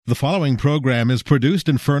The following program is produced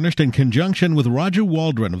and furnished in conjunction with Roger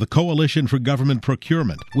Waldron of the Coalition for Government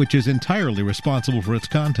Procurement, which is entirely responsible for its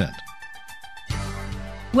content.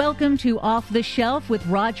 Welcome to Off the Shelf with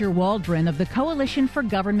Roger Waldron of the Coalition for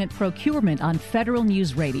Government Procurement on Federal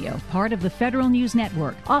News Radio, part of the Federal News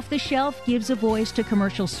Network. Off the Shelf gives a voice to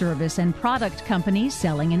commercial service and product companies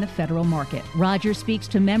selling in the federal market. Roger speaks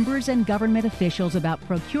to members and government officials about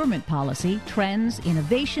procurement policy, trends,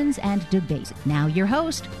 innovations, and debates. Now your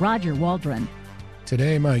host, Roger Waldron.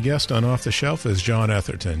 Today, my guest on Off the Shelf is Jon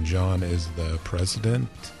Etherton. Jon is the president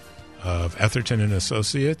of Etherton and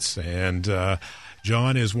Associates, and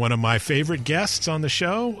Jon is one of my favorite guests on the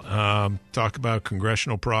show. Talk about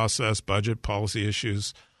congressional process, budget, policy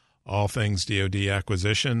issues, all things DoD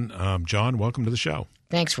acquisition. Jon, welcome to the show.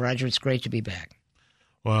 Thanks, Roger. It's great to be back.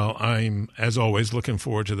 Well, I'm, as always, looking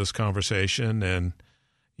forward to this conversation. And,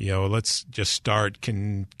 let's just start.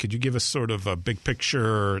 Could you give us sort of a big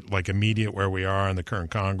picture, like immediate where we are in the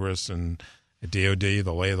current Congress and the DoD,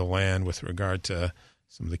 the lay of the land with regard to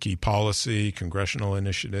some of the key policy, congressional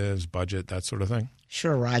initiatives, budget, that sort of thing?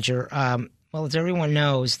 Sure, Roger. Well, as everyone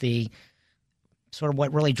knows, the sort of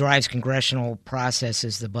what really drives congressional process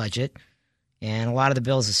is the budget, and a lot of the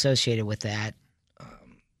bills associated with that.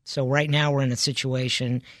 So right now we're in a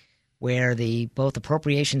situation where both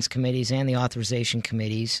appropriations committees and the authorization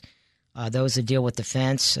committees, those that deal with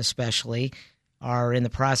defense especially, are in the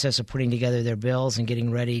process of putting together their bills and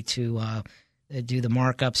getting ready to do the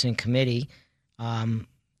markups in committee.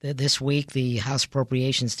 This week, the House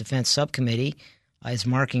Appropriations Defense Subcommittee is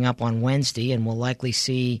marking up on Wednesday, and we'll likely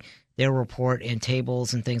see their report and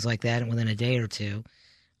tables and things like that within a day or two.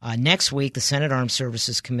 Next week, the Senate Armed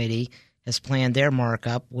Services Committee has planned their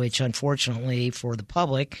markup, which unfortunately for the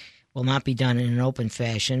public will not be done in an open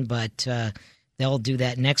fashion, but they'll do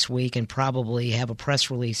that next week and probably have a press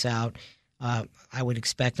release out, I would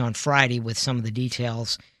expect, on Friday with some of the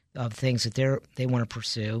details of things that they want to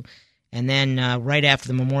pursue. And then right after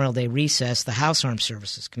the Memorial Day recess, the House Armed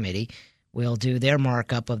Services Committee will do their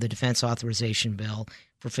markup of the Defense Authorization Bill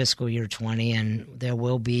for fiscal year 20, and there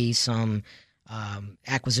will be some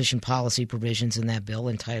acquisition policy provisions in that bill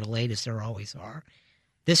in Title VIII, as there always are.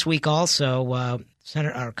 This week also,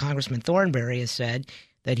 Congressman Thornberry has said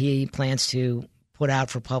that he plans to put out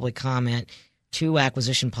for public comment 2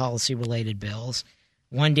 acquisition policy-related bills,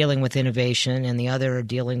 one dealing with innovation and the other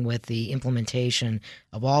dealing with the implementation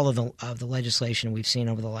of all of the legislation we've seen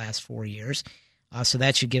over the last 4 years. So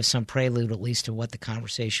that should give some prelude at least to what the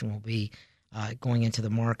conversation will be going into the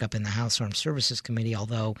markup in the House Armed Services Committee,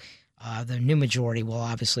 although the new majority will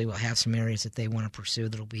have some areas that they want to pursue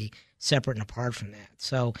that will be separate and apart from that.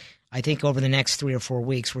 So I think over the next 3 or 4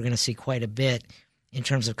 weeks we're going to see quite a bit in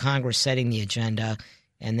terms of Congress setting the agenda,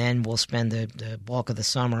 and then we'll spend the bulk of the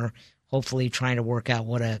summer hopefully trying to work out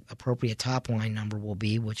what an appropriate top-line number will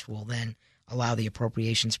be, which will then allow the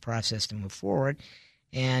appropriations process to move forward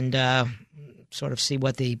and sort of see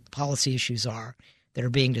what the policy issues are that are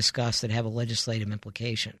being discussed that have a legislative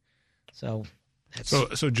implication. So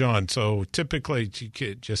Jon, typically,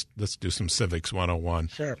 let's do some civics 101.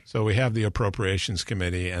 Sure. So we have the Appropriations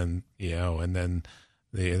Committee, and then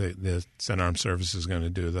the Senate Armed Services is going to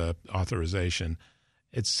do the authorization.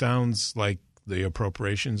 It sounds like the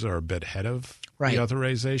appropriations are a bit ahead of the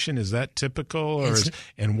authorization. Is that typical,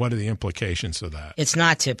 and what are the implications of that? It's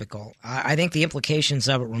not typical. I think the implications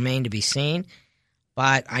of it remain to be seen,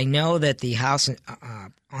 but I know that the House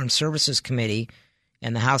Armed Services Committee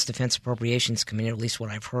and the House Defense Appropriations Committee, at least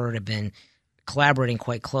what I've heard, have been collaborating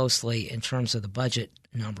quite closely in terms of the budget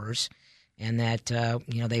numbers, and that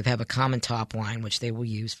they have a common top line which they will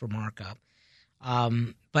use for markup.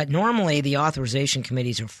 But normally the authorization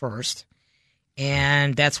committees are first.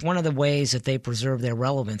 And that's one of the ways that they preserve their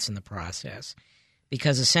relevance in the process.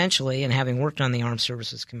 Because essentially, and having worked on the Armed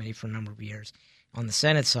Services Committee for a number of years on the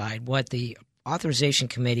Senate side, what the Authorization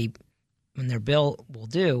Committee, when their bill will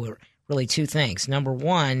do, are really 2 things. Number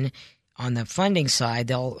one, on the funding side,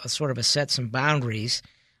 they'll sort of set some boundaries,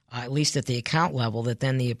 at least at the account level, that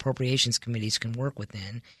then the Appropriations Committees can work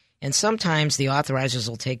within. And sometimes the authorizers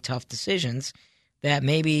will take tough decisions that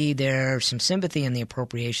maybe there's some sympathy in the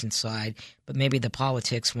appropriation side, but maybe the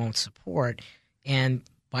politics won't support. And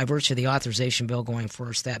by virtue of the authorization bill going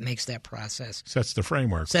first, that makes that process. Sets the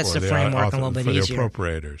framework. Sets the framework a little bit easier. For the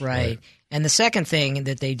appropriators. Right. And the second thing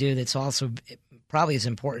that they do that's also probably as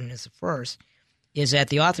important as the first is that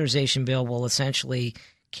the authorization bill will essentially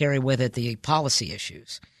carry with it the policy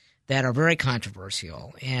issues that are very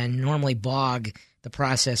controversial and normally bog the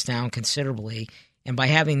process down considerably. And by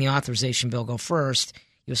having the authorization bill go first,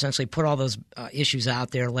 you essentially put all those issues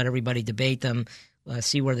out there, let everybody debate them,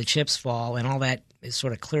 see where the chips fall, and all that is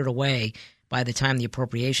sort of cleared away by the time the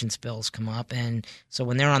appropriations bills come up. And so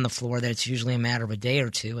when they're on the floor, that's usually a matter of a day or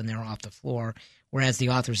two, and they're off the floor, whereas the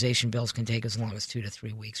authorization bills can take as long as 2 to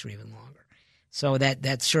 3 weeks or even longer. So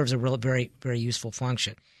that serves a real very, very useful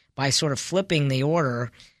function. By sort of flipping the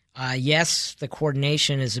order, yes, the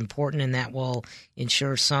coordination is important, and that will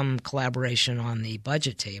ensure some collaboration on the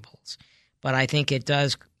budget tables. But I think it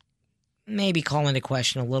does maybe call into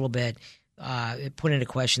question a little bit, put into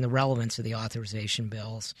question the relevance of the authorization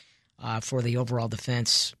bills for the overall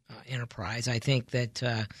defense enterprise. I think that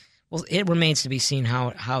it remains to be seen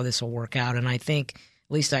how this will work out. And I think,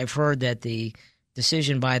 at least I've heard, that the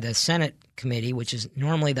decision by the Senate committee, which is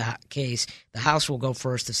normally the case, the House will go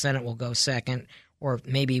first, the Senate will go second, or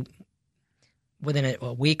maybe within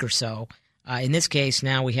a week or so. In this case,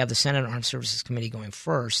 now we have the Senate Armed Services Committee going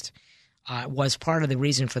first. Was part of the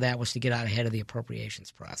reason for that was to get out ahead of the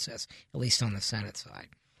appropriations process, at least on the Senate side.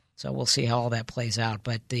 So we'll see how all that plays out.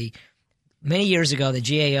 But many years ago, the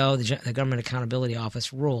GAO, the Government Accountability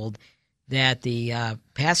Office, ruled that the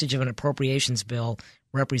passage of an appropriations bill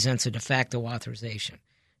represents a de facto authorization.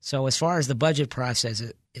 So as far as the budget process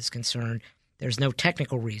is concerned, there's no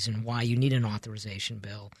technical reason why you need an authorization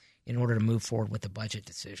bill in order to move forward with the budget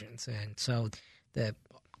decisions. And so the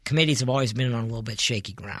committees have always been on a little bit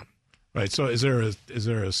shaky ground. Right. So is there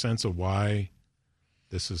a sense of why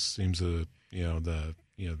this seems the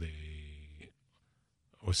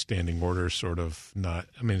standing order sort of not?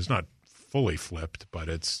 I mean, it's not fully flipped, but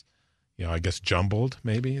it's I guess jumbled.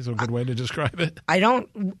 Maybe is a good way to describe it. I don't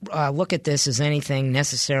look at this as anything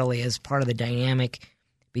necessarily as part of the dynamic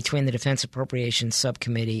between the Defense Appropriations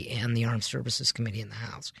Subcommittee and the Armed Services Committee in the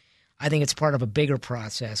House. I think it's part of a bigger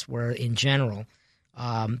process where, in general,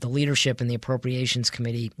 the leadership and the Appropriations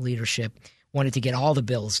Committee leadership wanted to get all the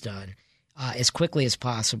bills done as quickly as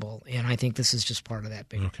possible, and I think this is just part of that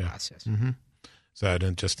bigger process. Mm-hmm. So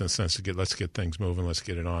that just in a sense let's get things moving, let's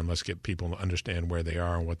get it on, let's get people to understand where they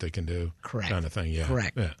are and what they can do. Correct. Kind of thing. Yeah.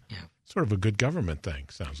 Correct. Yeah. Sort of a good government thing,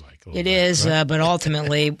 sounds like. It is, right? But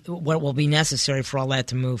ultimately what will be necessary for all that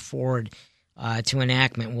to move forward to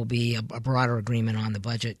enactment will be a broader agreement on the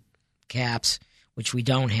budget caps, which we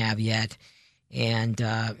don't have yet. And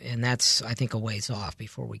that's, I think, a ways off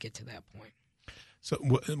before we get to that point. So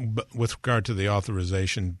with regard to the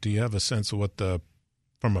authorization, do you have a sense of what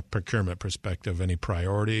from a procurement perspective, any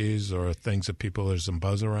priorities or things that there's some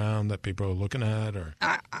buzz around that people are looking at? Or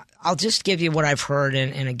I'll just give you what I've heard.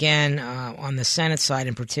 And again, on the Senate side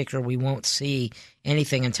in particular, we won't see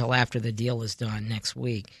anything until after the deal is done next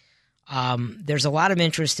week. There's a lot of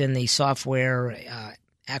interest in the software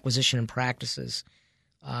acquisition and practices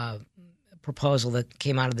proposal that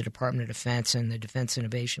came out of the Department of Defense and the Defense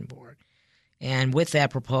Innovation Board. And with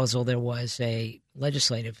that proposal, there was a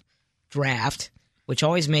legislative draft, which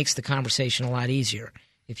always makes the conversation a lot easier.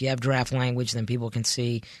 If you have draft language, then people can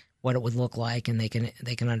see what it would look like, and they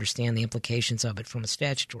can understand the implications of it from a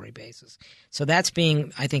statutory basis. So that's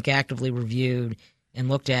being, I think, actively reviewed and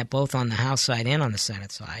looked at both on the House side and on the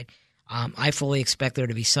Senate side. I fully expect there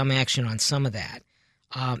to be some action on some of that.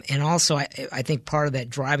 And also, I think part of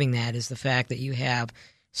that driving that is the fact that you have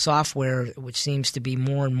software which seems to be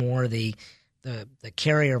more and more the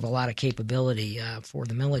carrier of a lot of capability for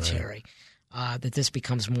the military, right. That this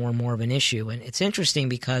becomes more and more of an issue. And it's interesting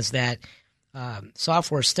because that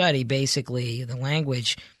software study, basically the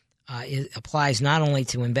language applies not only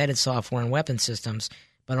to embedded software and weapon systems,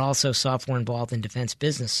 but also software involved in defense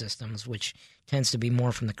business systems, which tends to be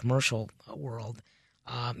more from the commercial world.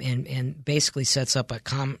 And basically sets up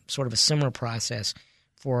sort of a similar process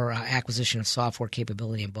for acquisition of software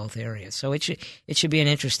capability in both areas. So it should be an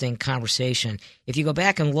interesting conversation. If you go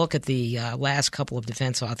back and look at the last couple of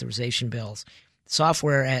defense authorization bills,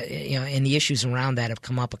 software and the issues around that have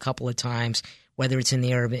come up a couple of times, whether it's in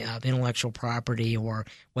the area of intellectual property or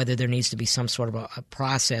whether there needs to be some sort of a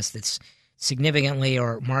process that's significantly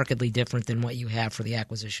or markedly different than what you have for the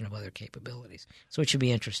acquisition of other capabilities. So it should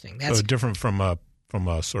be interesting. So different from a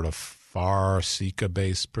sort of FAR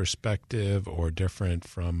SECA-based perspective, or different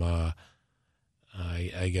from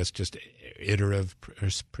I guess just iterative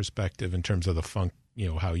perspective in terms of the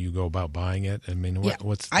how you go about buying it? I mean,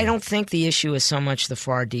 I don't think the issue is so much the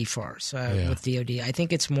FAR DFARs with DoD. I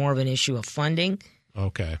think it's more of an issue of funding.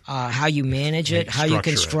 Okay. How you manage it, how you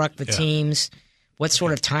construct the teams, what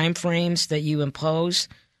sort of time frames that you impose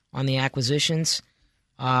on the acquisitions.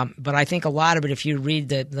 But I think a lot of it, if you read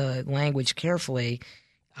the language carefully,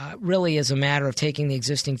 really is a matter of taking the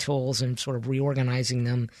existing tools and sort of reorganizing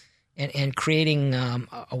them and creating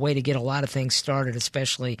a way to get a lot of things started,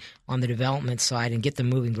 especially on the development side, and get them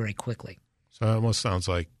moving very quickly. So it almost sounds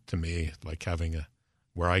like, to me, like having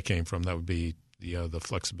where I came from, that would be the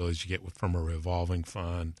flexibilities you get from a revolving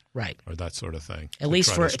fund, right, or that sort of thing. At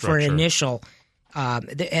least for an initial.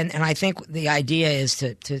 And I think the idea is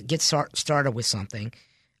to get started with something.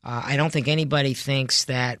 I don't think anybody thinks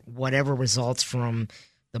that whatever results from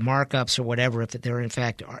the markups or whatever, if there in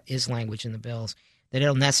fact is language in the bills, that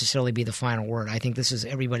it'll necessarily be the final word. I think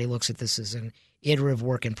everybody looks at this as an iterative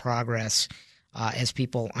work in progress as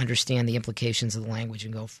people understand the implications of the language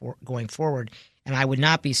and going forward. And I would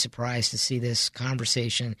not be surprised to see this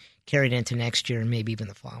conversation carried into next year and maybe even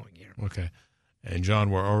the following year. Okay. And, John,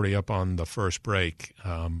 we're already up on the first break.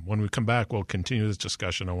 When we come back, we'll continue this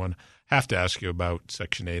discussion. I have to ask you about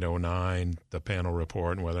Section 809, the panel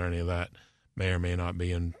report, and whether any of that may or may not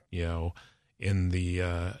be in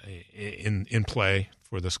play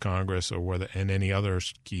for this Congress, or and any other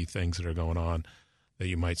key things that are going on that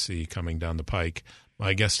you might see coming down the pike.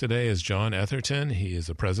 My guest today is Jon Etherton. He is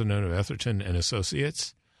the president of Etherton and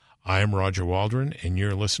Associates. I am Roger Waldron, and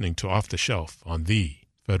you're listening to Off the Shelf on the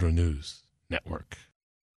Federal News Network.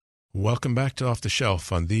 Welcome back to Off the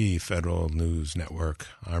Shelf on the Federal News Network.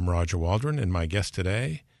 I'm Roger Waldron, and my guest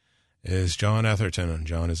today is Jon Etherton. And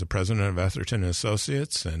Jon is the president of Etherton and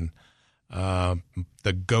Associates, and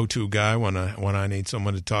the go-to guy when I need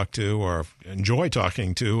someone to talk to or enjoy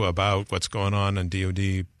talking to about what's going on in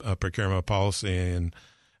DoD procurement policy and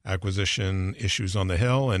acquisition issues on the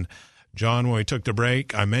Hill. And, John, when we took the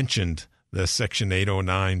break, I mentioned the Section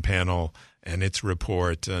 809 panel and its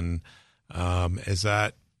report. And is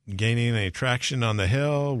that gaining any traction on the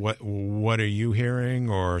Hill? What are you hearing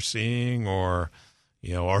or seeing or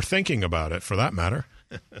thinking about it, for that matter?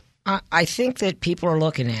 I think that people are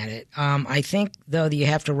looking at it. I think, though, that you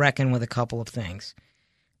have to reckon with a couple of things.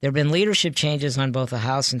 There have been leadership changes on both the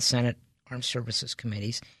House and Senate Armed Services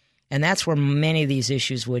Committees, and that's where many of these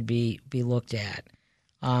issues would be looked at.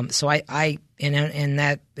 So and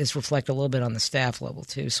that is reflected a little bit on the staff level,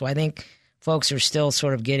 too. So I think folks are still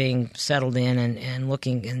sort of getting settled in and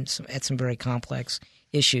looking at some very complex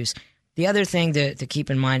issues. The other thing to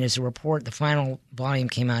keep in mind is the final volume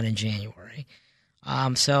came out in January.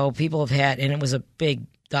 So people have had, and it was a big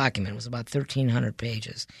document. It was about 1,300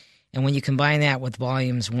 pages. And when you combine that with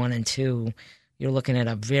volumes 1 and 2, you're looking at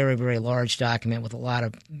a very, very large document with a lot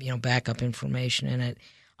of backup information in it.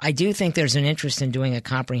 I do think there's an interest in doing a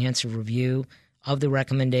comprehensive review of the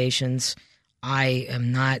recommendations. I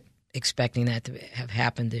am not expecting that to have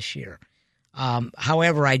happened this year.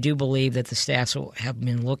 However, I do believe that the staffs have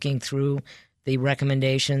been looking through the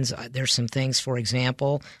recommendations. There's some things, for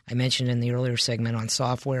example, I mentioned in the earlier segment on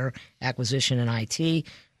software acquisition and IT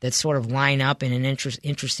that sort of line up in an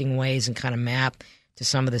interesting ways and kind of map to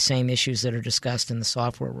some of the same issues that are discussed in the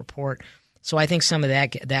software report. So I think some of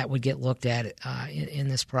that would get looked at in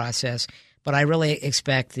this process. But I really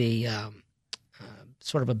expect the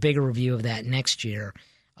sort of a bigger review of that next year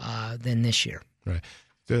than this year. Right.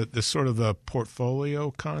 The sort of the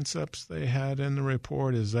portfolio concepts they had in the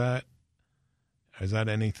report, is that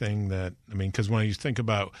anything that, because when you think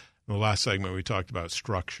about in the last segment, we talked about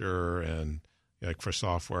structure and like for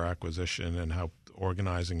software acquisition and how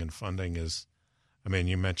organizing and funding is.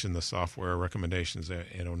 You mentioned the software recommendations, the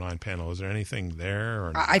 809 panel. Is there anything there?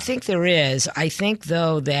 Or I think there is. I think,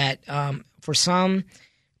 though, that for some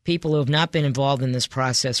people who have not been involved in this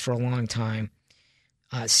process for a long time,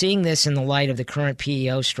 seeing this in the light of the current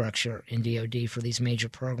PEO structure in DoD for these major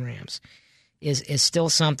programs is still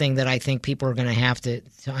something that I think people are going to have to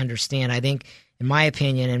understand. I think, in my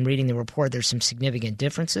opinion, in reading the report, there's some significant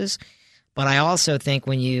differences. But I also think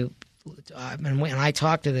when I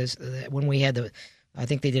talked to this, when we had I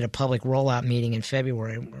think they did a public rollout meeting in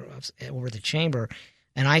February over the chamber,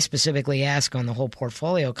 and I specifically asked on the whole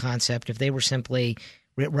portfolio concept if they were simply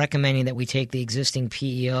recommending that we take the existing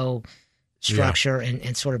PEO structure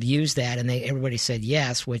and sort of use that, and everybody said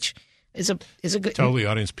yes, which is a good. Tell the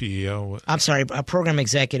audience PEO. I'm sorry, a program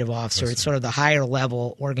executive officer. It's sort of the higher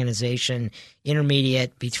level organization,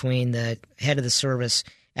 intermediate between the head of the service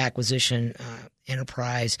acquisition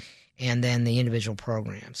enterprise and then the individual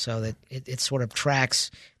program, so that it sort of tracks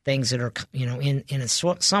things that are in a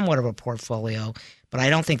somewhat of a portfolio. But I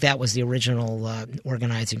don't think that was the original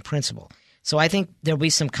organizing principle. So I think there'll be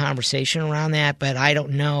some conversation around that, but I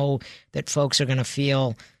don't know that folks are going to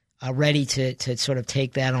feel ready to sort of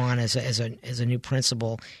take that on as a new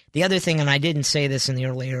principle. The other thing, and I didn't say this in the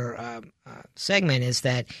earlier segment, is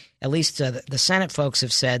that at least the Senate folks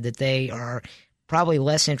have said that they are probably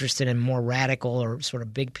less interested in more radical or sort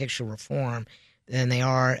of big picture reform than they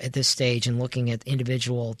are at this stage in looking at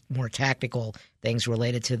individual, more tactical things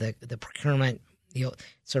related to the procurement the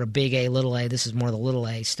sort of big A, little a. This is more the little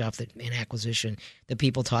a stuff that in acquisition that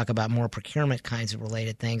people talk about, more procurement kinds of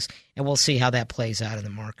related things. And we'll see how that plays out in the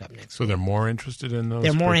markup next So week. they're more interested in those?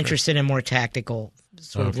 They're more interested in more tactical,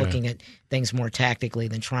 sort of Okay. looking at things more tactically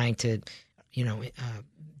than trying to,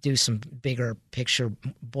 do some bigger picture,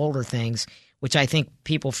 bolder things, which I think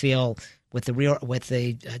people feel with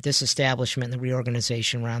the disestablishment and the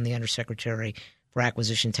reorganization around the Undersecretary for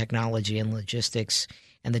Acquisition Technology and Logistics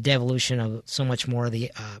and the devolution of so much more of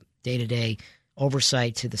the day-to-day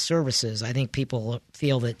oversight to the services. I think people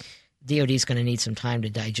feel that DOD is going to need some time to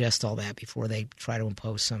digest all that before they try to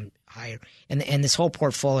impose some higher. And this whole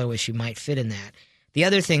portfolio issue might fit in that. The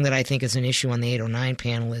other thing that I think is an issue on the 809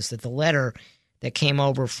 panel is that the letter that came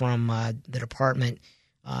over from the department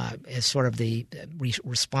as sort of the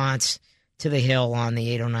response to the Hill on the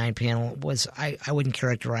 809 panel was, I wouldn't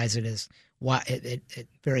characterize it as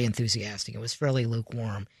very enthusiastic. It was fairly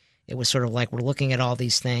lukewarm. It was sort of like, we're looking at all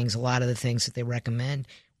these things. A lot of the things that they recommend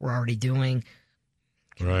we're already doing.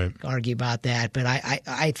 Right. Argue about that. But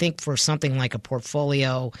I think for something like a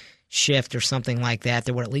portfolio shift or something like that,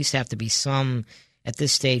 there would at least have to be some, at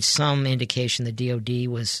this stage, some indication the DOD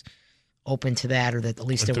was open to that, or that at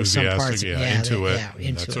least there was some parts into it,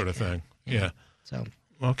 into that sort of thing. Yeah. So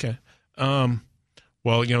okay. Well,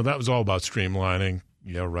 that was all about streamlining.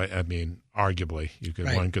 Right. I mean, arguably,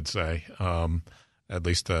 one could say, at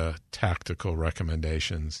least the tactical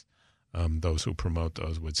recommendations. Those who promote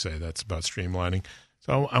those would say that's about streamlining.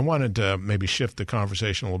 So I wanted to maybe shift the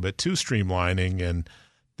conversation a little bit to streamlining, and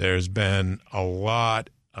there's been a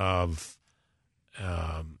lot of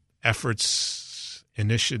efforts,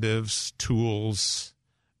 initiatives, tools,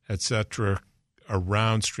 etc.,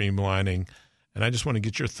 around streamlining. And I just want to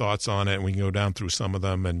get your thoughts on it, and we can go down through some of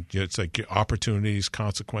them. And it's like opportunities,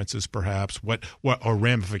 consequences, perhaps, or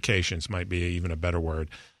ramifications might be even a better word.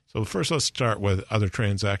 So first, let's start with Other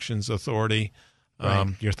Transactions Authority.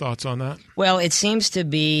 Your thoughts on that? Well, it seems to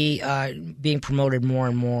be being promoted more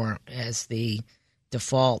and more as the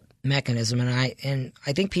default mechanism, and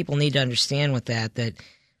I think people need to understand with that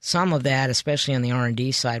some of that, especially on the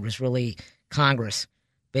R&D side, was really Congress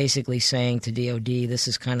basically saying to DOD, this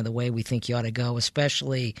is kind of the way we think you ought to go,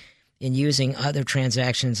 especially in using other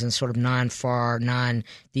transactions and sort of non-FAR,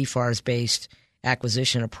 non-DFARS-based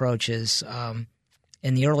acquisition approaches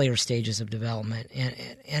in the earlier stages of development.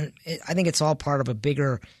 And I think it's all part of a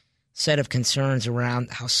bigger set of concerns around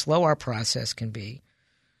how slow our process can be.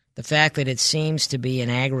 The fact that it seems to be an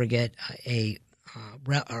aggregate,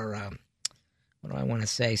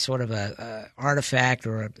 sort of a artifact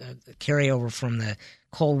or a carryover from the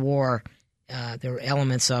Cold War. There are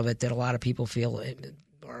elements of it that a lot of people feel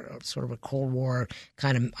are sort of a Cold War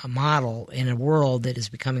kind of a model in a world that is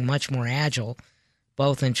becoming much more agile,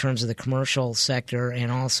 both in terms of the commercial sector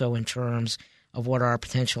and also in terms of what our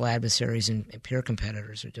potential adversaries and peer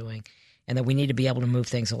competitors are doing, and that we need to be able to move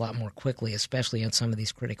things a lot more quickly, especially on some of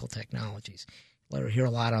these critical technologies. You hear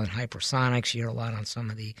a lot on hypersonics. You hear a lot on some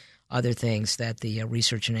of the other things that the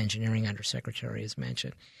Research and Engineering Undersecretary has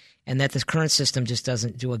mentioned, and that the current system just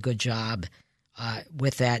doesn't do a good job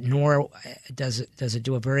with that, nor does it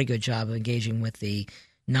do a very good job of engaging with the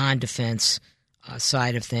non-defense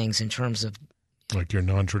side of things in terms of like your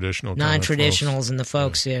non-traditionals and the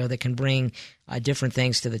folks that can bring different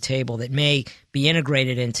things to the table that may be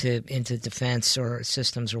integrated into defense or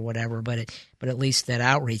systems or whatever, but at least that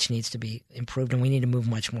outreach needs to be improved, and we need to move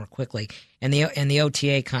much more quickly. And the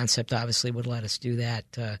OTA concept obviously would let us do that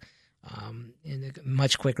in a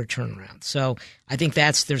much quicker turnaround. So I think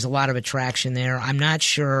there's a lot of attraction there. I'm not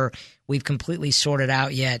sure we've completely sorted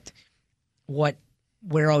out yet where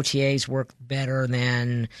OTAs work better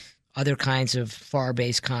than other kinds of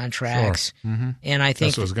FAR-based contracts. Sure. Mm-hmm. And I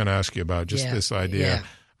think that's what I was going to ask you about, this idea. Yeah.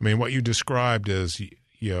 I mean, what you described is,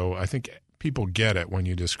 I think people get it when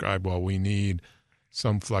you describe, well, we need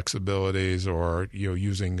some flexibilities or,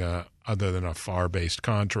 using other than a FAR-based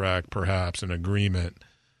contract, perhaps an agreement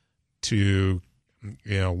to,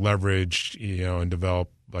 leverage, and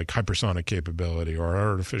develop like hypersonic capability or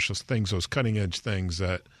artificial things, those cutting-edge things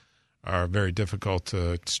that are very difficult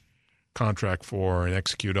to contract for and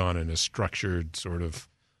execute on in a structured sort of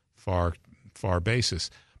FAR basis.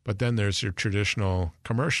 But then there's your traditional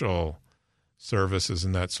commercial services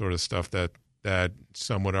and that sort of stuff that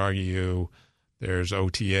some would argue there's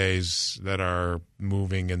OTAs that are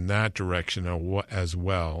moving in that direction as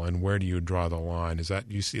well. And where do you draw the line?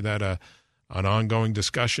 You see that an ongoing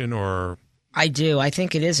discussion, or? I do. I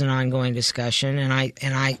think it is an ongoing discussion, and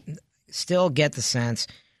I still get the sense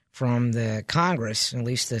from the Congress, at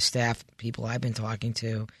least the staff people I've been talking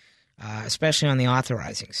to, especially on the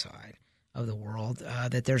authorizing side, of the world,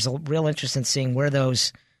 that there's a real interest in seeing where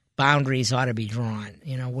those boundaries ought to be drawn.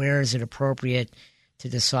 Where is it appropriate to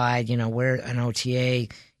decide, where an OTA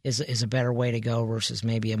is a better way to go versus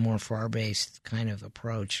maybe a more FAR-based kind of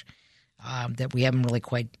approach, that we haven't really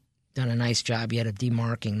quite done a nice job yet of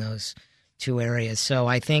demarking those two areas. So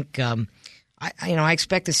I think I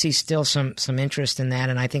expect to see still some interest in that,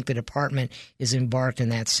 and I think the department is embarked in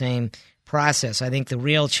that same process. I think the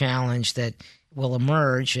real challenge that will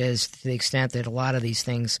emerge is, to the extent that a lot of these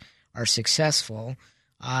things are successful,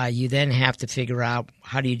 you then have to figure out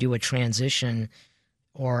how do you do a transition,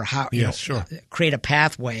 or how create a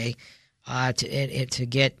pathway to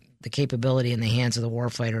get the capability in the hands of the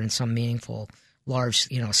warfighter in some meaningful, large,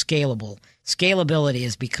 scalable. Scalability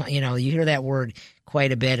is become, you hear that word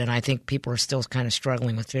quite a bit, and I think people are still kind of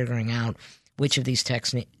struggling with figuring out which of these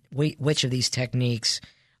techniques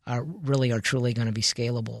really are truly going to be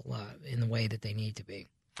scalable in the way that they need to be.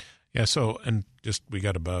 Yeah. So, and just we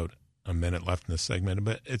got about a minute left in this segment,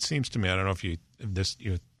 but it seems to me, I don't know if you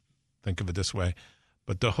think of it this way,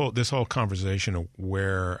 but this whole conversation of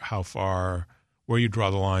where you draw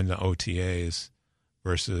the line, the OTAs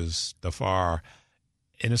versus the FAR,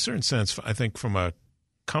 in a certain sense, I think from a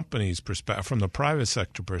company's perspective, from the private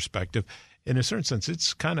sector perspective, in a certain sense,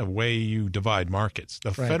 it's kind of way you divide markets.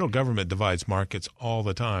 The federal government divides markets all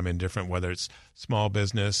the time in different, whether it's small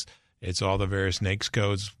business, it's all the various NAICS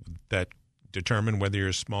codes that determine whether you're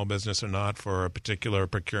a small business or not for a particular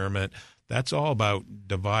procurement. That's all about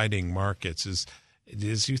dividing markets. Do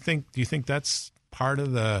you think that's part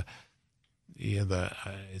of the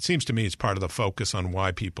it seems to me it's part of the focus on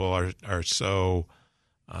why people are so,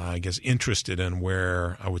 I guess, interested in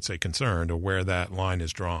where, I would say concerned, or where that line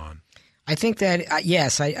is drawn. I think that,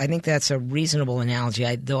 yes, I think that's a reasonable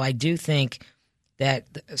analogy, though I do think that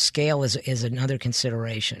scale is another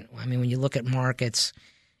consideration. I mean, when you look at markets,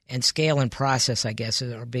 and scale and process, I guess,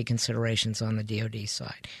 are big considerations on the DoD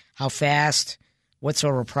side. How fast, what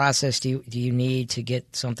sort of process do you need to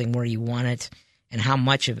get something where you want it, and how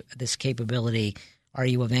much of this capability are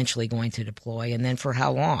you eventually going to deploy, and then for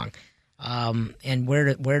how long? And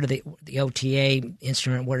where do the OTA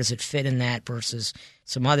instrument, where does it fit in that versus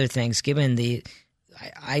some other things, given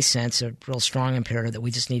I sense a real strong imperative that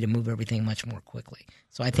we just need to move everything much more quickly.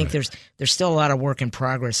 So I think there's still a lot of work in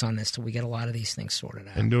progress on this till we get a lot of these things sorted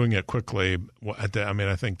out. And doing it quickly,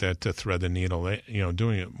 I think that to thread the needle,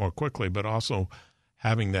 doing it more quickly, but also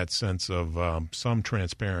having that sense of some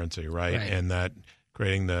transparency, right? And that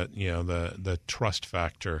creating the trust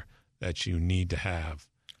factor that you need to have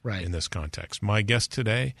in this context. My guest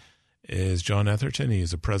today is Jon Etherton. He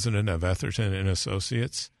is the president of Etherton and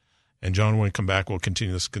Associates. And John, when we come back, we'll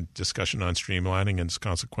continue this discussion on streamlining and its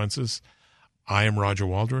consequences. I am Roger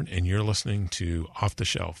Waldron, and you're listening to Off the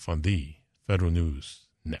Shelf on the Federal News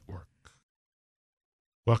Network.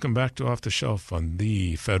 Welcome back to Off the Shelf on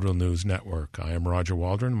the Federal News Network. I am Roger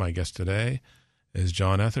Waldron. My guest today is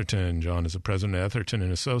Jon Etherton. Jon is the president of Etherton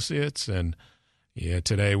and Associates, and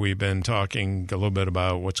today we've been talking a little bit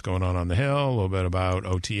about what's going on the Hill, a little bit about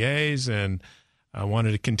OTAs, and I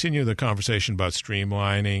wanted to continue the conversation about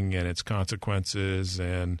streamlining and its consequences,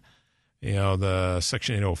 and the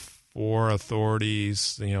Section 804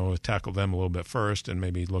 authorities. Tackle them a little bit first, and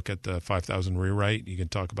maybe look at the 5,000 rewrite. You can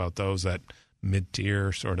talk about those, that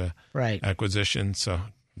mid-tier sort of acquisition. So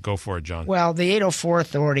go for it, Jon. Well, the 804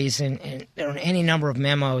 authorities, and there are any number of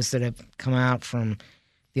memos that have come out from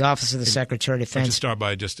the Office of the Secretary of Defense. Just start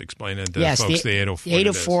by just explaining to folks the 804. The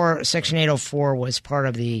 804, Section 804 was part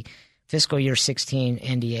of the fiscal year 16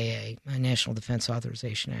 NDAA, National Defense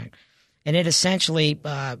Authorization Act. And it essentially,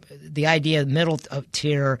 the idea of middle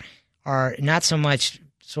tier are not so much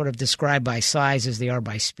sort of described by size as they are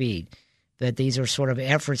by speed. That these are sort of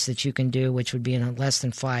efforts that you can do, which would be in a less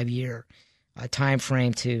than 5-year time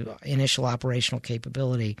frame to initial operational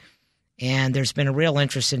capability. And there's been a real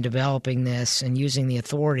interest in developing this and using the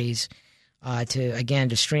authorities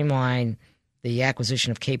to streamline the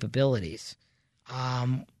acquisition of capabilities.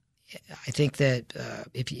 I think that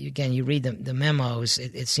if you read the memos,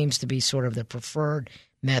 it seems to be sort of the preferred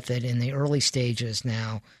method in the early stages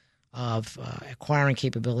now of acquiring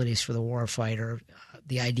capabilities for the warfighter.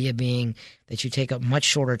 The idea being that you take a much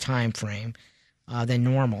shorter time frame than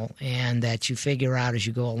normal, and that you figure out as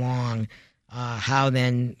you go along how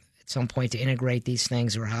then at some point to integrate these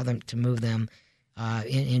things, or how to move them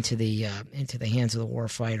into the hands of the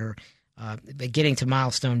warfighter, but getting to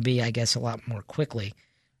milestone B, I guess, a lot more quickly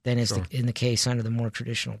than is in the case under the more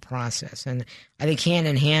traditional process. And I think hand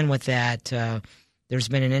in hand with that, there's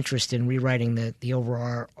been an interest in rewriting the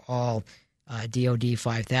overall DoD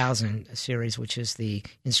 5000 series, which is the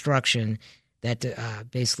instruction that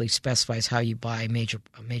basically specifies how you buy a major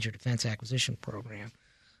defense acquisition program.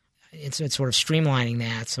 It's sort of streamlining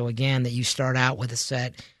that. So again, that you start out with a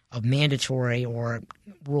set of mandatory or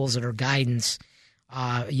rules that are guidance.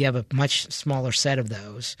 You have a much smaller set of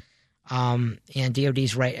those. And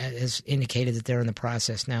DOD's has indicated that they're in the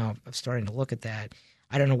process now of starting to look at that.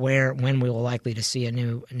 I don't know when we will likely to see a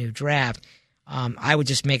new draft. I would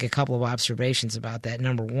just make a couple of observations about that.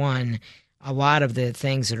 Number one, a lot of the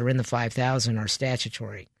things that are in the 5,000 are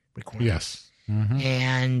statutory requirements. Yes. Mm-hmm.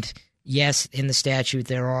 And yes, in the statute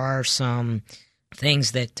there are some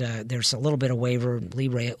things that there's a little bit of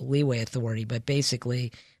leeway authority, but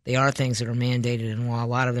basically they are things that are mandated in law. A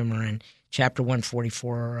lot of them are in Chapter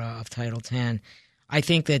 144 of Title 10. I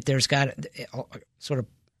think that there's got sort of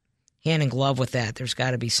hand in glove with that. There's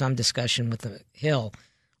got to be some discussion with the Hill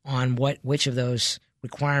on which of those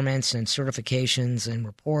requirements and certifications and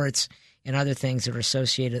reports and other things that are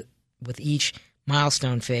associated with each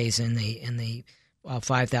milestone phase in the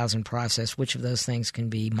 5,000 process, which of those things can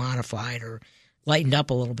be modified or lightened up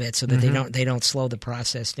a little bit so that they don't slow the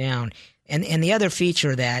process down. And the other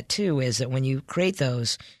feature of that too is that when you create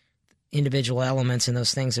those individual elements and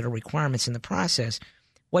those things that are requirements in the process,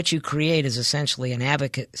 what you create is essentially an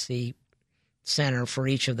advocacy center for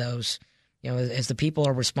each of those. As the people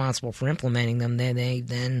are responsible for implementing them, they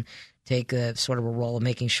then take a sort of a role of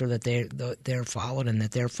making sure that they're followed and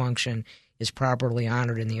that their function is properly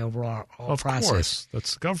honored in the overall process. Of course,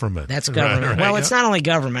 that's government. That's government. Right, well, it's not only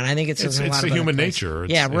government. I think it's a lot of human nature.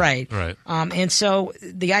 Right. Right. And so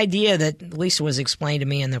the idea that Lisa was explained to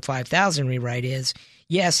me in the 5,000 rewrite is,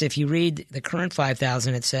 yes, if you read the current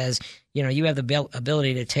 5,000, it says, you have the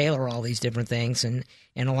ability to tailor all these different things, and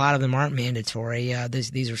a lot of them aren't mandatory.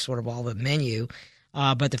 These are sort of all the menu.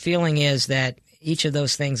 But the feeling is that each of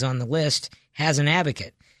those things on the list has an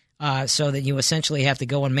advocate, so that you essentially have to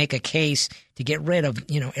go and make a case to get rid of,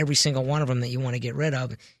 every single one of them that you want to get rid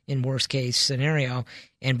of in worst case scenario.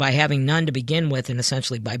 And by having none to begin with, and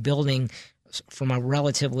essentially by building from a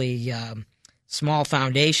relatively small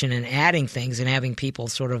foundation and adding things and having people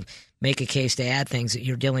sort of make a case to add things, that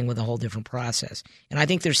you're dealing with a whole different process. And I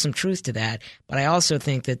think there's some truth to that, but I also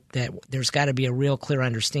think that there's got to be a real clear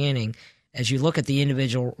understanding as you look at the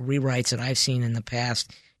individual rewrites that I've seen in the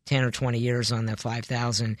past 10 or 20 years on that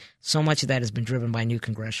 5,000, so much of that has been driven by new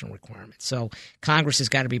congressional requirements. So Congress has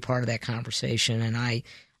got to be part of that conversation, and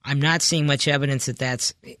I'm not seeing much evidence that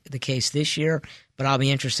that's the case this year, but I'll be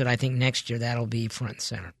interested. I think next year that'll be front and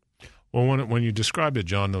center. Well, when you described it,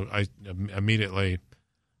 John, I didn't immediately,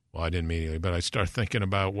 but I start thinking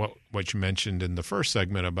about what you mentioned in the first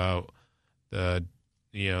segment about the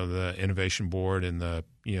innovation board and the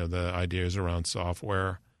ideas around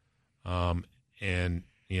software, and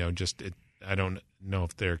I don't know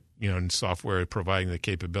if they're in software providing the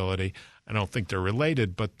capability. I don't think they're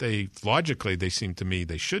related, but logically they seem to me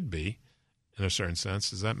they should be in a certain sense.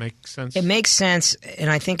 Does that make sense? It makes sense, and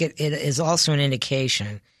I think it is also an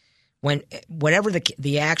indication. When whatever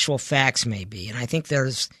the actual facts may be, and I think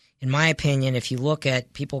there's, in my opinion, if you look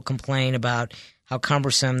at people complain about how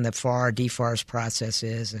cumbersome the DFARS process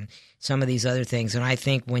is and some of these other things, and I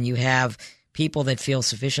think when you have people that feel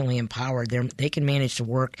sufficiently empowered, they can manage to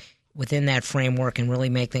work within that framework and really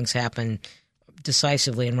make things happen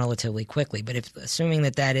decisively and relatively quickly. But assuming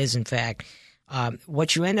that is in fact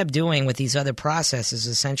what you end up doing with these other processes,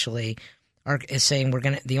 essentially is saying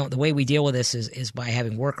the way we deal with this is by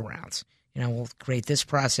having workarounds. We'll create this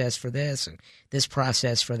process for this and this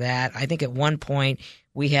process for that. I think at one point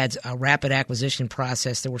we had a rapid acquisition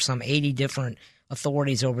process. There were some 80 different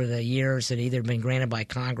authorities over the years that either been granted by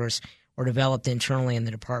Congress or developed internally in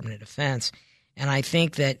the Department of Defense. And I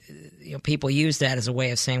think that people use that as a way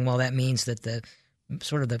of saying, well, that means that the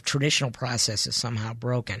sort of the traditional process is somehow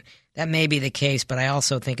broken. That may be the case, but I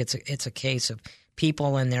also think it's a case of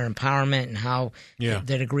people and their empowerment and how the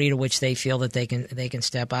degree to which they feel that they can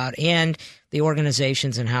step out, and the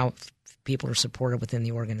organizations and how people are supported within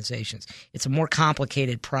the organizations. It's a more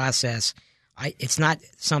complicated process. It's not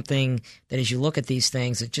something that as you look at these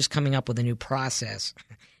things, that just coming up with a new process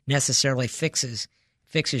necessarily fixes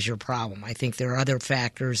your problem. I think there are other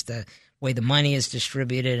factors, the way the money is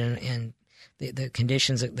distributed and the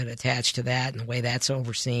conditions that attach to that and the way that's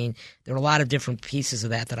overseen. There are a lot of different pieces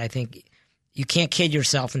of that I think you can't kid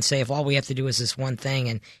yourself and say if all we have to do is this one thing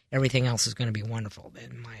and everything else is going to be wonderful,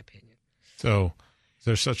 in my opinion. So is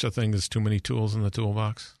there such a thing as too many tools in the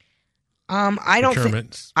toolbox? I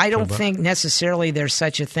don't think necessarily there's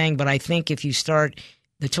such a thing, but I think if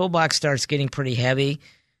the toolbox starts getting pretty heavy,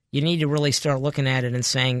 you need to really start looking at it and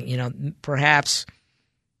saying, perhaps,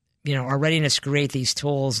 our readiness to create these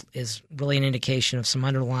tools is really an indication of some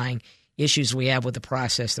underlying issues we have with the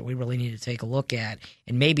process that we really need to take a look at.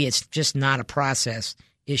 And maybe it's just not a process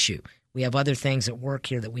issue. We have other things at work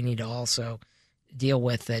here that we need to also deal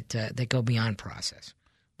with that go beyond process.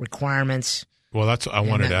 Requirements. Well, that's I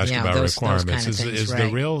wanted to ask you about requirements. Those kind of things, is right. the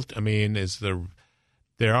real? I mean,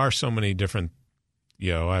 there are so many different.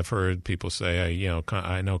 I've heard people say,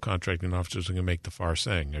 I know contracting officers are going to make the FAR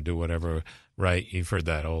sing or do whatever. Right? You've heard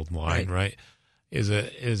that old line, right? It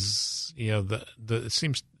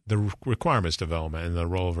seems the requirements development and the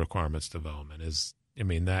role of requirements development is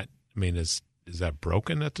that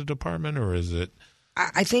broken at the department, or is it?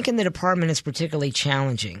 I think in the department it's particularly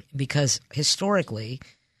challenging because historically,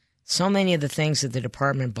 so many of the things that the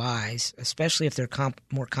department buys, especially if they're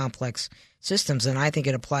more complex systems, and I think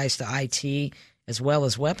it applies to IT as well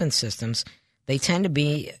as weapons systems, they tend to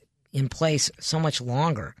be in place so much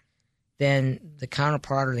longer than the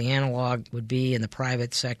counterpart or the analog would be in the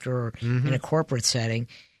private sector or in a corporate setting.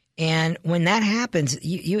 And when that happens,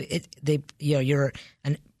 your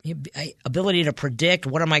ability to predict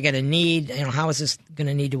what am I going to need, how is this going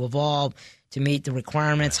to need to evolve to meet the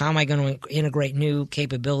requirements, how am I going to integrate new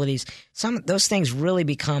capabilities, some of those things really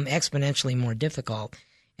become exponentially more difficult.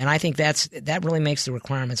 And I think that really makes the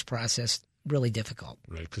requirements process really difficult.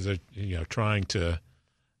 Right, because they're trying to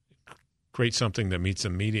create something that meets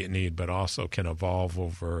immediate need but also can evolve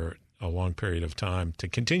over a long period of time to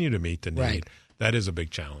continue to meet the need. Right. That is a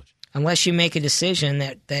big challenge. Unless you make a decision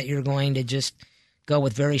that you're going to just go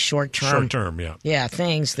with very short-term,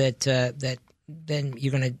 things that then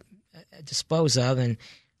you're going to dispose of. And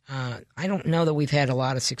I don't know that we've had a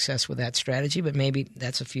lot of success with that strategy, but maybe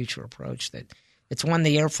that's a future approach. That it's one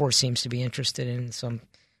the Air Force seems to be interested in some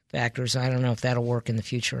factors. I don't know if that'll work in the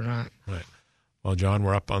future or not. Right. Well, John,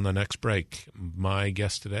 we're up on the next break. My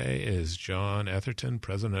guest today is Jon Etherton,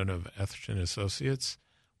 president of Etherton and Associates.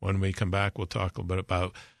 When we come back, we'll talk a little bit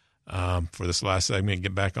about, for this last segment,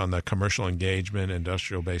 get back on the commercial engagement,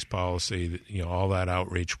 industrial-based policy, all that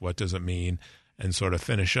outreach, what does it mean, and sort of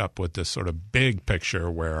finish up with this sort of big picture,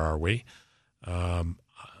 where are we? All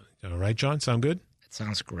right, John, sound good? It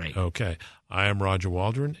sounds great. Okay. I am Roger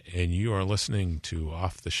Waldron, and you are listening to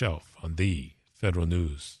Off the Shelf on the Federal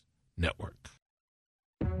News Network.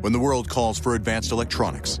 When the world calls for advanced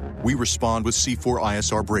electronics, we respond with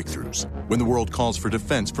C4ISR breakthroughs. When the world calls for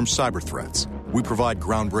defense from cyber threats, we provide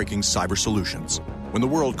groundbreaking cyber solutions. When the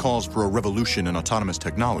world calls for a revolution in autonomous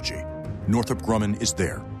technology, Northrop Grumman is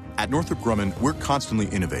there. At Northrop Grumman, we're constantly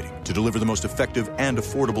innovating to deliver the most effective and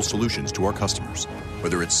affordable solutions to our customers.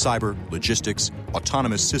 Whether it's cyber, logistics,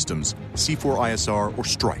 autonomous systems, C4ISR, or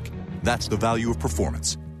strike, that's the value of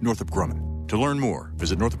performance. Northrop Grumman. To learn more,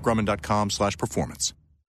 visit northropgrumman.com/performance.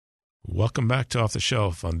 Welcome back to Off the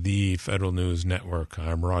Shelf on the Federal News Network.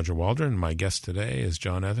 I'm Roger Waldron. My guest today is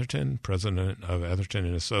Jon Etherton, president of Etherton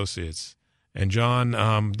and Associates. And John,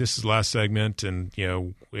 this is the last segment, and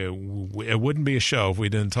it wouldn't be a show if we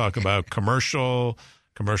didn't talk about commercial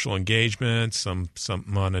engagement, some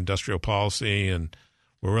on industrial policy, and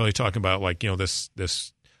we're really talking about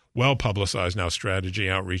this well publicized now strategy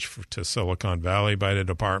outreach to Silicon Valley by the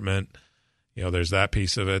department. There's that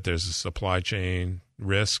piece of it. There's a supply chain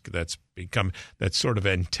risk that's sort of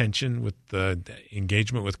in tension with the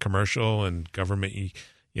engagement with commercial and government,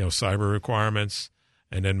 cyber requirements,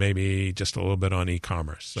 and then maybe just a little bit on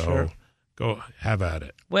e-commerce. So sure. Go have at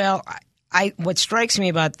it. Well, what strikes me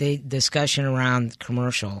about the discussion around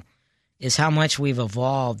commercial is how much we've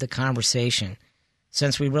evolved the conversation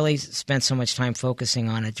since we really spent so much time focusing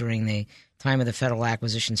on it during the time of the Federal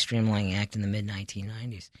Acquisition Streamlining Act in the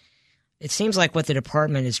mid-1990s. It seems like what the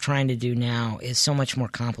department is trying to do now is so much more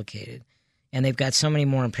complicated, and they've got so many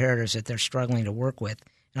more imperatives that they're struggling to work with.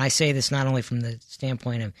 And I say this not only from the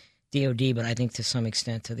standpoint of DOD, but I think to some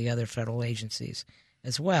extent to the other federal agencies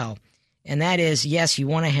as well. And that is, yes, you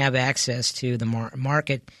want to have access to the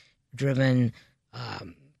market-driven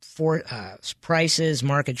prices,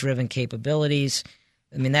 market-driven capabilities.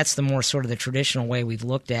 I mean, that's the more sort of the traditional way we've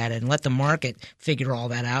looked at it, and let the market figure all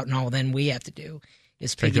that out, and all then we have to do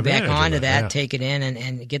is piggyback onto that, take it in,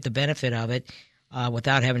 and get the benefit of it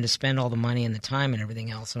without having to spend all the money and the time and everything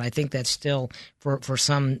else. And I think that's still, for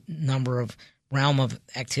some number of realm of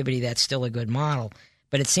activity, that's still a good model.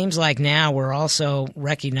 But it seems like now we're also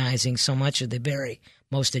recognizing so much of the very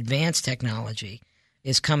most advanced technology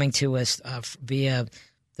is coming to us via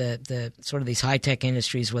the sort of these high-tech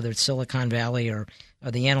industries, whether it's Silicon Valley or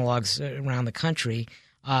the analogs around the country.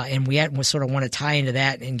 And we sort of want to tie into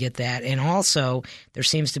that and get that. And also, there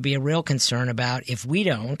seems to be a real concern about if we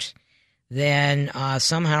don't, then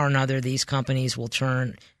somehow or another these companies will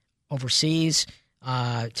turn overseas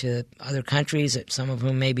to other countries, some of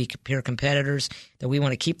whom may be peer competitors, that we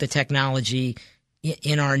want to keep the technology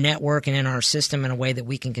in our network and in our system in a way that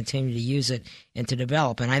we can continue to use it and to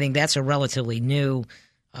develop. And I think that's a relatively new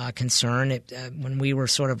concern. When we were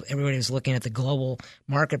everybody was looking at the global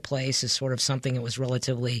marketplace as sort of something that was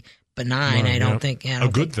relatively benign. Well, I don't think a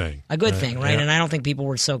good thing. A good thing, right? Yeah. And I don't think people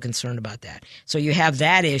were so concerned about that. So you have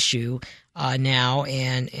that issue now,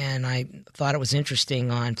 and I thought it was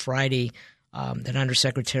interesting on Friday that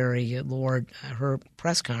Undersecretary Lord, her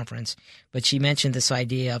press conference, but she mentioned this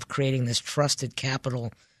idea of creating this trusted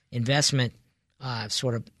capital investment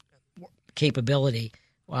sort of capability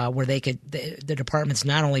where they could the department's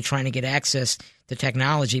not only trying to get access to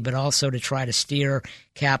technology, but also to try to steer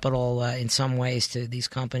capital in some ways to these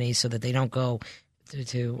companies so that they don't go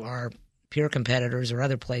to our peer competitors or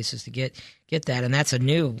other places to get that. And that's a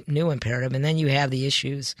new imperative. And then you have the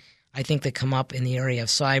issues, I think, that come up in the area of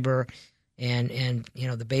cyber and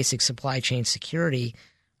the basic supply chain security,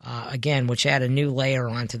 again, which add a new layer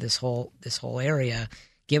onto this whole area,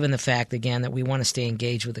 given the fact, again, that we want to stay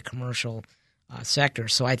engaged with the commercial sector.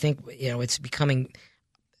 So I think it's becoming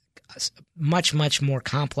a much, much more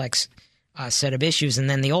complex set of issues. And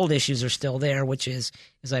then the old issues are still there, which is,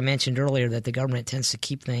 as I mentioned earlier, that the government tends to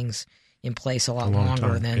keep things in place a lot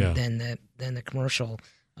longer than the commercial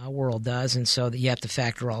world does, and so that you have to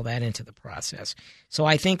factor all that into the process. So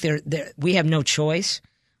I think we have no choice.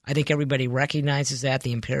 I think everybody recognizes that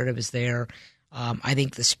the imperative is there. I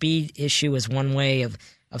think the speed issue is one way of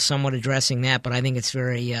somewhat addressing that, but I think it's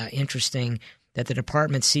very interesting that the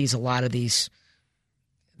department sees a lot of this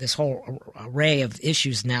whole array of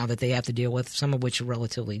issues now that they have to deal with, some of which are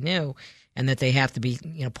relatively new, and that they have to be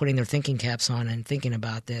putting their thinking caps on and thinking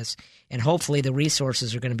about this. And hopefully the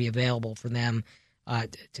resources are going to be available for them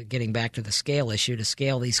to getting back to the scale issue, to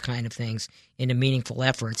scale these kind of things into meaningful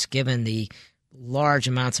efforts, given the large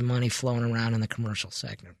amounts of money flowing around in the commercial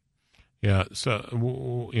sector. Yeah.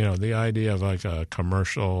 So, the idea of like a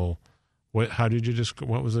commercial, what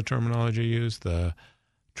was the terminology used? The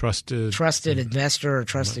trusted investor or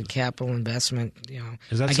trusted capital investment.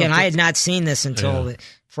 Again, I had not seen this until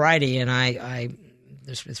Friday, and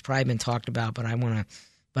it's probably been talked about, but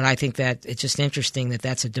I think that it's just interesting that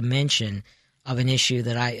that's a dimension of an issue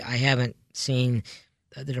that I haven't seen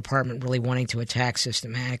the department really wanting to attack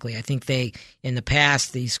systematically. I think in the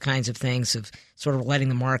past, these kinds of things of sort of letting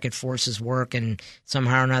the market forces work, and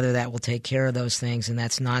somehow or another that will take care of those things, and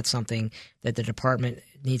that's not something that the department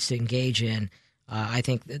needs to engage in. I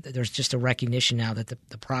think that there's just a recognition now that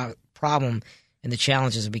the problem and the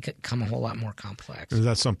challenges have become a whole lot more complex. Is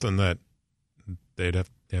that something that they'd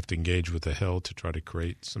have to engage with the Hill to try to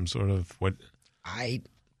create some sort of what?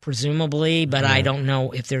 Presumably, but I don't know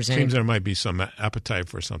if there's any. Seems there might be some appetite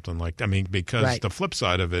for something like that. I mean, because the flip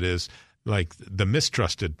side of it is like the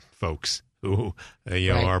mistrusted folks who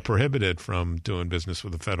are prohibited from doing business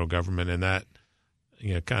with the federal government, and that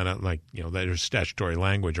kind of like there's statutory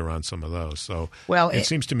language around some of those. So it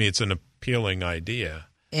seems to me it's an appealing idea.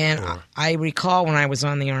 And I recall when I was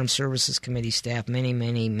on the Armed Services Committee staff many,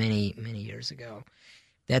 many, many, many years ago,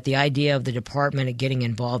 that the idea of the department getting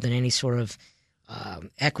involved in any sort of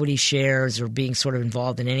equity shares or being sort of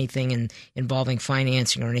involved in anything involving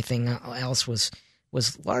financing or anything else was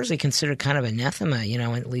largely considered kind of anathema,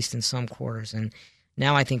 at least in some quarters. And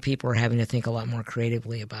now I think people are having to think a lot more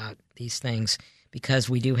creatively about these things because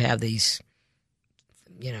we do have these,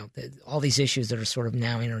 all these issues that are sort of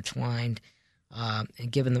now intertwined,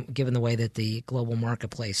 and given the way that the global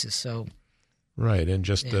marketplace is so. Right, and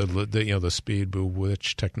just the speed with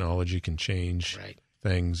which technology can change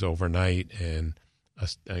things overnight, and I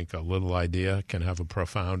think a little idea can have a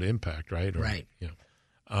profound impact, right? Right.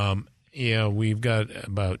 We've got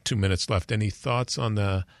about 2 minutes left. Any thoughts on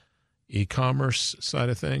the e-commerce side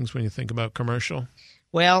of things when you think about commercial?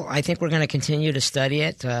 Well, I think we're going to continue to study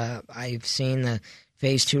it. I've seen the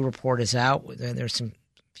Phase 2 report is out. There's some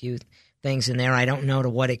few things in there. I don't know to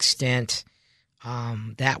what extent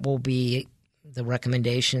that will be the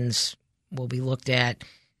recommendations will be looked at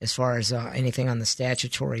as far as anything on the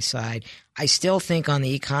statutory side. I still think on the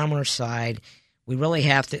e-commerce side, we really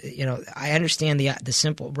have to, I understand the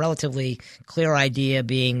simple, relatively clear idea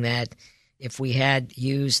being that if we had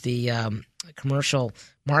used the commercial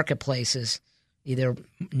marketplaces, either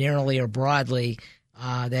narrowly or broadly,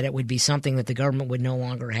 that it would be something that the government would no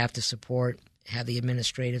longer have to support, have the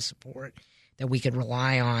administrative support that we could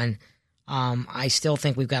rely on. I still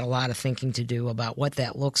think we've got a lot of thinking to do about what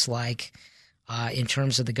that looks like in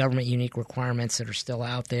terms of the government unique requirements that are still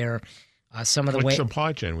out there. Some of the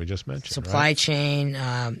supply chain we just mentioned. Supply chain,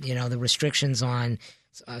 the restrictions on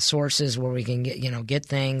sources where we can get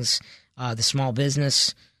things. the small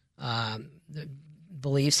business the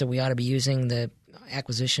beliefs that we ought to be using the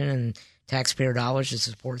acquisition and taxpayer dollars to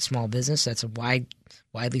support small business. That's a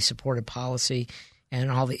widely supported policy, and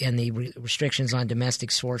the restrictions on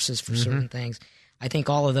domestic sources for certain things. I think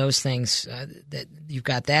all of those things that you've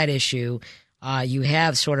got that issue. You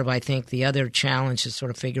have sort of, I think, the other challenge is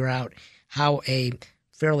sort of figure out how a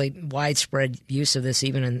fairly widespread use of this,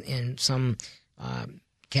 even in some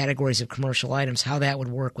categories of commercial items, how that would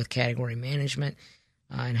work with category management,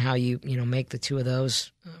 and how you make the two of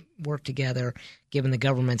those work together, given the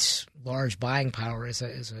government's large buying power as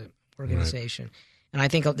a organization. Right. And I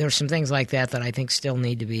think there's some things like that I think still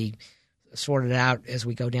need to be sorted out as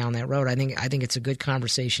we go down that road. I think it's a good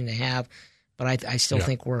conversation to have, but I still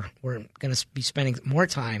think we're going to be spending more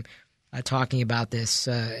time talking about this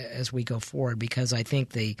as we go forward, because I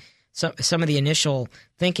think some of the initial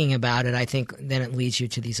thinking about it, I think then it leads you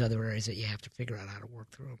to these other areas that you have to figure out how to work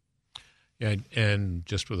through. Yeah, and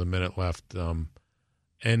just with a minute left,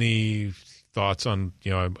 any thoughts on,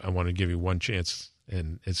 I want to give you one chance,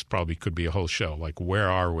 and it's probably could be a whole show, like where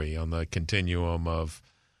are we on the continuum of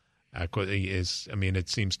equity? It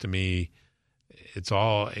seems to me it's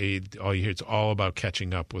all about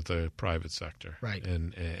catching up with the private sector. Right.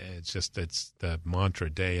 And it's the mantra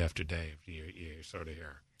day after day you sort of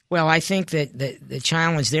hear. Well, I think that the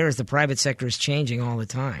challenge there is the private sector is changing all the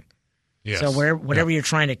time. Yes. So whatever you're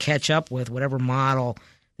trying to catch up with, whatever model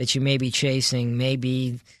that you may be chasing, may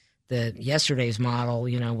be yesterday's model,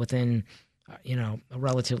 within a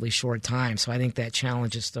relatively short time. So I think that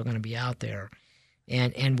challenge is still going to be out there.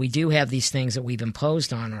 And we do have these things that we've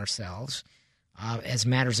imposed on ourselves as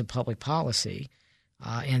matters of public policy,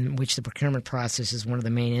 in which the procurement process is one of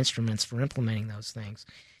the main instruments for implementing those things.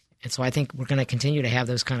 And so I think we're going to continue to have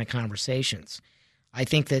those kind of conversations. I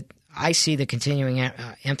think that I see the continuing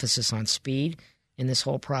emphasis on speed in this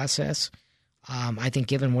whole process. I think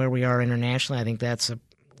given where we are internationally, I think that's a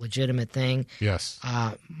legitimate thing. Yes.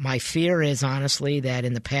 My fear is, honestly, that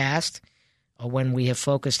in the past, when we have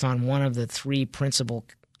focused on one of the three principal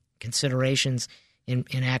considerations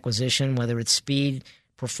in acquisition, whether it's speed,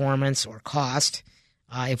 performance, or cost,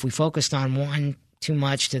 if we focused on one too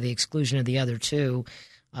much to the exclusion of the other two,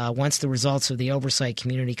 once the results of the oversight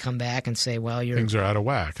community come back and say, well, things are out of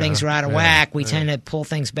whack. Things are out of whack. We tend to pull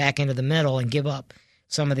things back into the middle and give up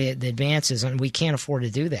some of the advances, and we can't afford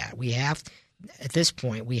to do that. At this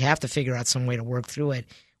point, we have to figure out some way to work through it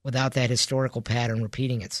without that historical pattern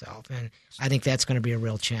repeating itself. And I think that's going to be a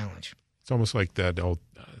real challenge. It's almost like that old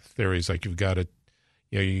theory is like you've got to,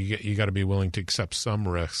 you got to be willing to accept some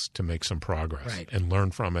risks to make some progress and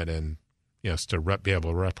learn from it, and be able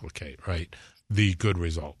to replicate the good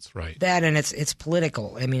results, right? That, and it's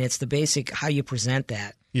political. It's the basic how you present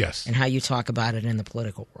that, yes, and how you talk about it in the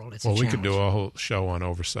political world. It's a challenge. We could do a whole show on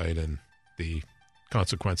oversight and the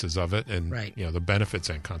consequences of it, and the benefits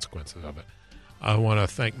and consequences of it. I want to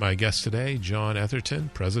thank my guest today, Jon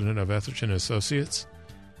Etherton, president of Etherton and Associates.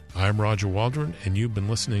 I'm Roger Waldron, and you've been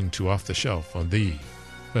listening to Off the Shelf on the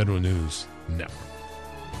Federal News Network.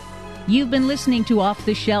 You've been listening to Off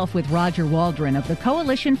the Shelf with Roger Waldron of the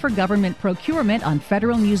Coalition for Government Procurement on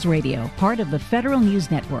Federal News Radio, part of the Federal News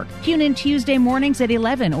Network. Tune in Tuesday mornings at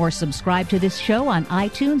 11 or subscribe to this show on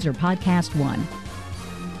iTunes or Podcast One.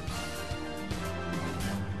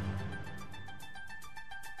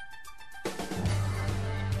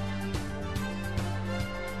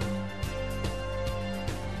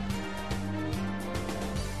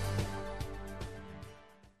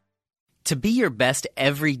 To be your best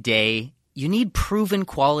every day, you need proven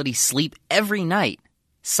quality sleep every night.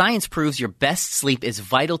 Science proves your best sleep is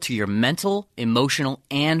vital to your mental, emotional,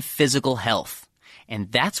 and physical health. And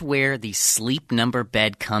that's where the Sleep Number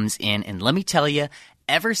bed comes in. And let me tell you,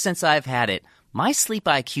 ever since I've had it, my sleep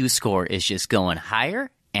IQ score is just going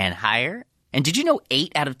higher and higher. And did you know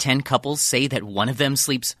 8 out of 10 couples say that one of them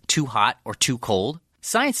sleeps too hot or too cold?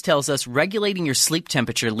 Science tells us regulating your sleep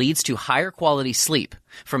temperature leads to higher quality sleep.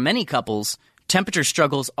 For many couples, temperature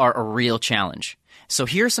struggles are a real challenge. So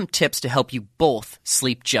here are some tips to help you both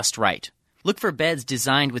sleep just right. Look for beds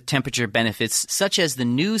designed with temperature benefits, such as the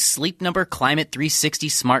new Sleep Number Climate 360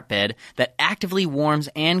 Smart Bed that actively warms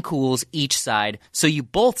and cools each side, so you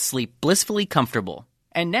both sleep blissfully comfortable.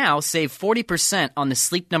 And now save 40% on the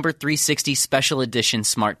Sleep Number 360 Special Edition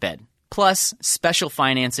Smart Bed, plus special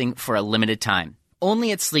financing for a limited time.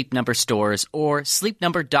 Only at Sleep Number stores or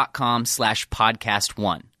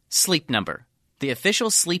sleepnumber.com/podcast1. Sleep Number, the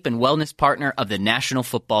official sleep and wellness partner of the National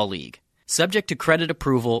Football League. Subject to credit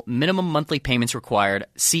approval, minimum monthly payments required.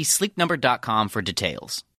 See sleepnumber.com for details.